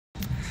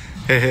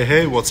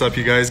Hey, what's up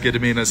you guys?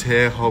 Gediminas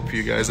here. Hope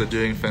you guys are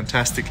doing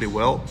fantastically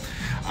well.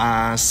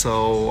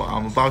 So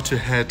I'm about to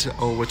head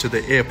over to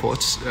the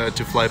airport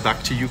to fly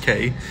back to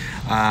UK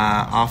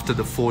after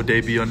the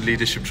 4-day Beyond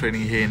Leadership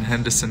training here in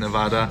Henderson,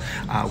 Nevada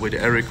with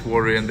Eric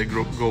Warrior and the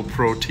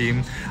GoPro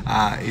team.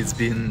 It's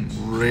been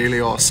really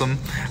awesome.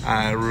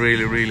 I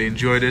really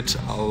enjoyed it.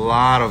 A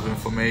lot of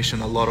information,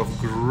 a lot of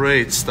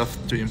great stuff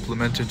to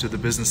implement into the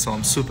business, so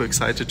I'm super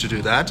excited to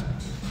do that.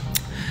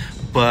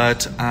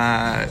 But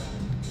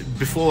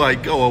before I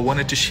go, I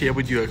wanted to share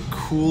with you a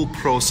cool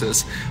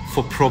process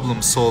for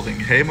problem solving.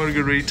 Hey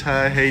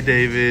Margarita, hey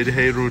David,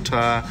 hey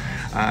Ruta,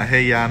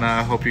 hey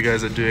Yana, hope you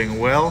guys are doing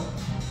well.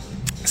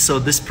 So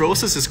this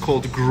process is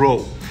called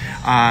GROW.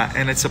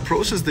 And it's a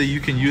process that you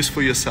can use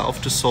for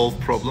yourself to solve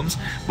problems,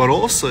 but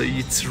also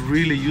it's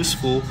really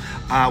useful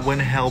when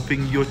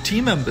helping your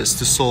team members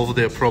to solve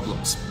their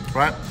problems,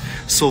 right?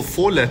 So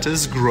 4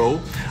 letters, GROW.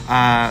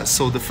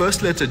 So the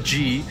first letter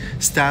G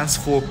stands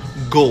for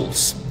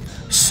goals.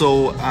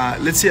 So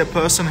let's say a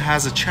person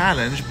has a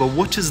challenge, but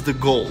what is the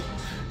goal?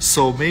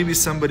 So maybe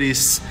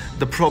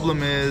the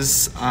problem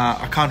is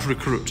I can't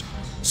recruit.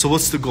 So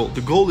what's the goal?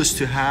 The goal is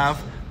to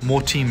have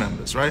more team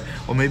members, right?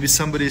 Or maybe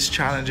somebody's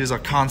challenge is I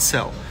can't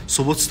sell.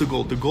 So what's the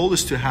goal? The goal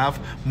is to have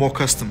more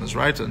customers,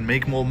 right? And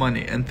make more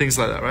money and things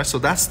like that, right? So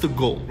that's the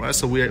goal, right?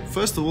 So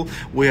first of all,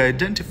 we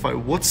identify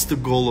what's the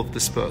goal of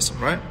this person,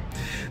 right?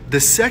 The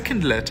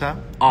second letter,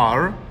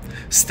 R,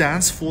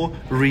 stands for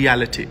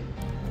reality.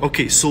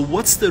 Okay, so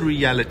what's the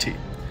reality?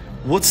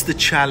 What's the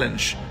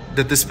challenge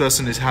that this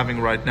person is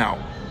having right now?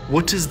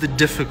 What is the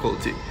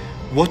difficulty?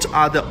 What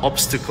are the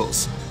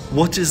obstacles?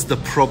 What is the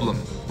problem,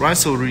 right?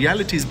 So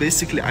reality is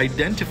basically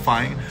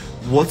identifying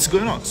what's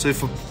going on. So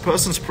if a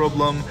person's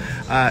problem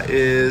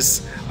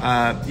is,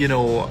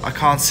 I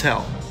can't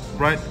sell,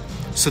 right?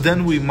 So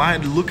then we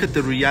might look at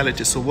the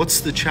reality. So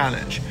what's the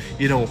challenge?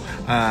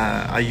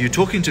 Are you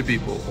talking to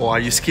people, or are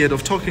you scared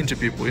of talking to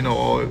people,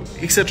 or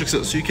etc.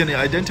 So you can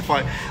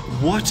identify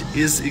what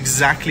is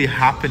exactly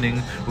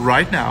happening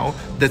right now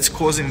that's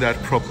causing that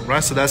problem,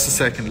 right? So that's the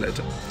second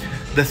letter.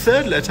 The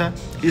third letter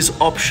is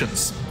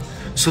options.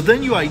 So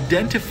then you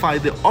identify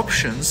the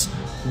options,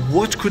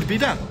 what could be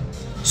done.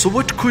 So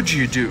what could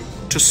you do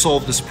to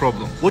solve this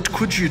problem? What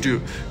could you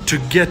do to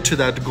get to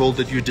that goal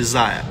that you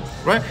desire,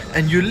 right?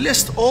 And you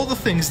list all the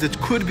things that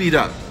could be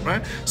done,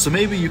 right? So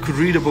maybe you could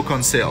read a book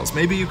on sales,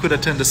 maybe you could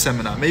attend a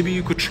seminar, maybe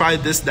you could try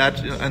this, that,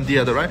 and the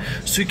other, right?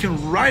 So you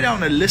can write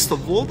down a list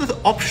of all the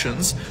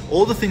options,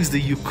 all the things that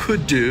you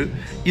could do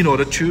in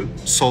order to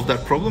solve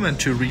that problem and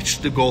to reach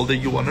the goal that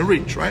you want to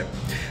reach, right?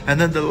 And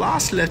then the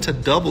last letter,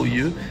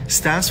 W,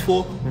 stands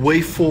for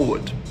way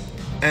forward.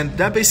 And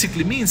that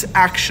basically means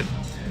action.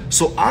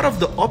 So out of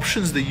the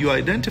options that you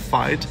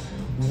identified,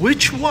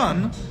 which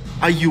one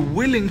are you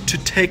willing to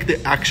take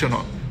the action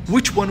on?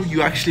 Which one are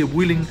you actually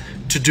willing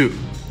to do,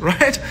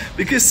 right?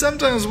 Because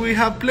sometimes we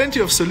have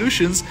plenty of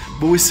solutions,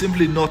 but we're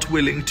simply not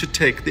willing to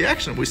take the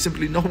action. We're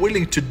simply not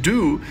willing to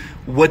do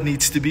what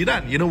needs to be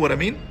done. You know what I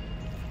mean?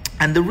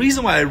 And the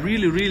reason why I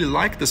really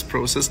like this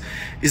process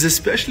is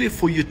especially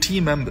for your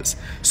team members.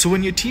 So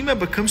when your team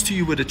member comes to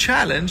you with a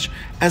challenge,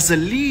 as a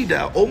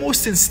leader,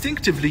 almost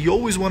instinctively, you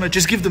always want to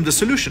just give them the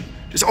solution.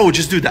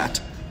 Just do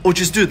that, or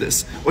just do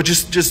this, or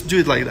just do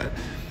it like that.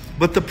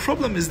 But the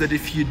problem is that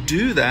if you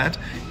do that,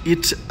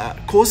 it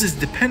causes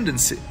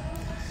dependency.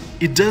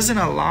 It doesn't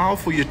allow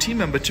for your team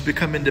member to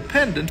become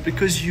independent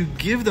because you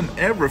give them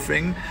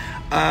everything,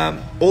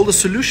 all the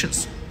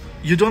solutions.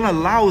 You don't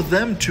allow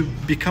them to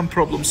become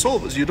problem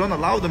solvers. You don't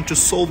allow them to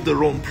solve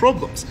their own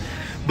problems.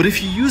 But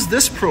if you use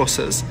this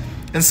process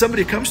and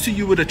somebody comes to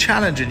you with a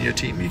challenge in your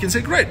team, you can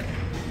say, great,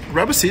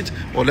 grab a seat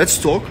or let's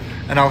talk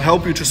and I'll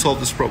help you to solve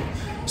this problem.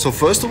 So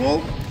first of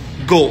all,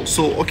 goal.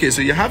 So, okay,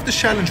 so you have this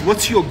challenge.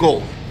 What's your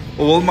goal?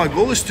 Well, my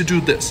goal is to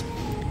do this.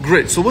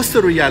 Great. So what's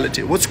the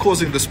reality? What's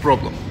causing this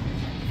problem?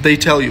 They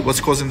tell you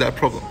what's causing that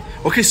problem.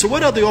 Okay, so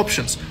what are the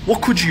options?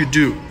 What could you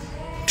do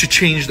to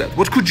change that?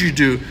 What could you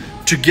do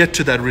to get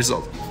to that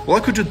result? Well,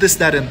 I could do this,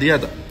 that, and the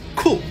other.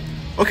 Cool.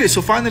 Okay,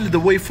 so finally the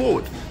way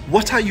forward.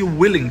 What are you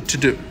willing to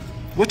do?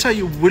 What are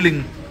you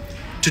willing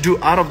to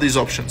do out of these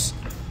options?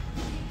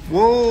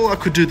 Well, I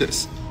could do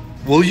this.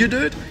 Will you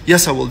do it?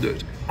 Yes, I will do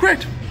it.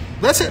 Great.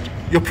 That's it.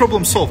 Your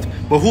problem solved.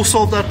 But who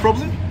solved that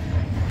problem?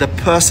 The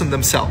person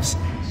themselves.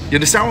 You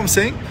understand what I'm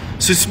saying?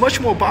 So it's much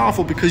more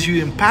powerful because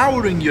you're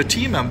empowering your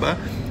team member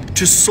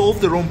to solve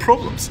their own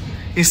problems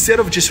instead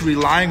of just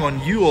relying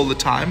on you all the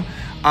time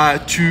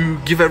to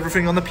give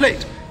everything on the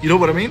plate. You know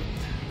what I mean?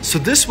 So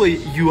this way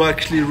you are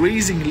actually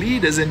raising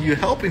leaders and you're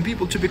helping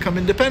people to become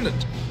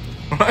independent.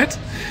 Right?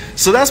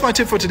 So that's my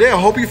tip for today. I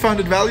hope you found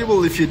it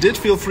valuable. If you did,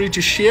 feel free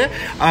to share.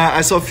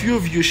 I saw a few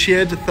of you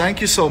shared.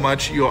 Thank you so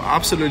much. You're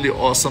absolutely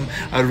awesome.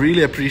 I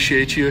really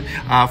appreciate you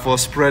for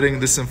spreading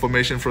this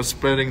information, for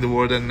spreading the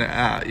word and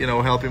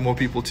helping more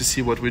people to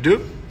see what we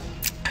do.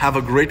 Have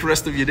a great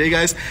rest of your day,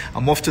 guys.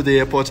 I'm off to the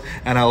airport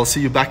and I'll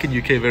see you back in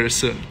UK very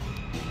soon.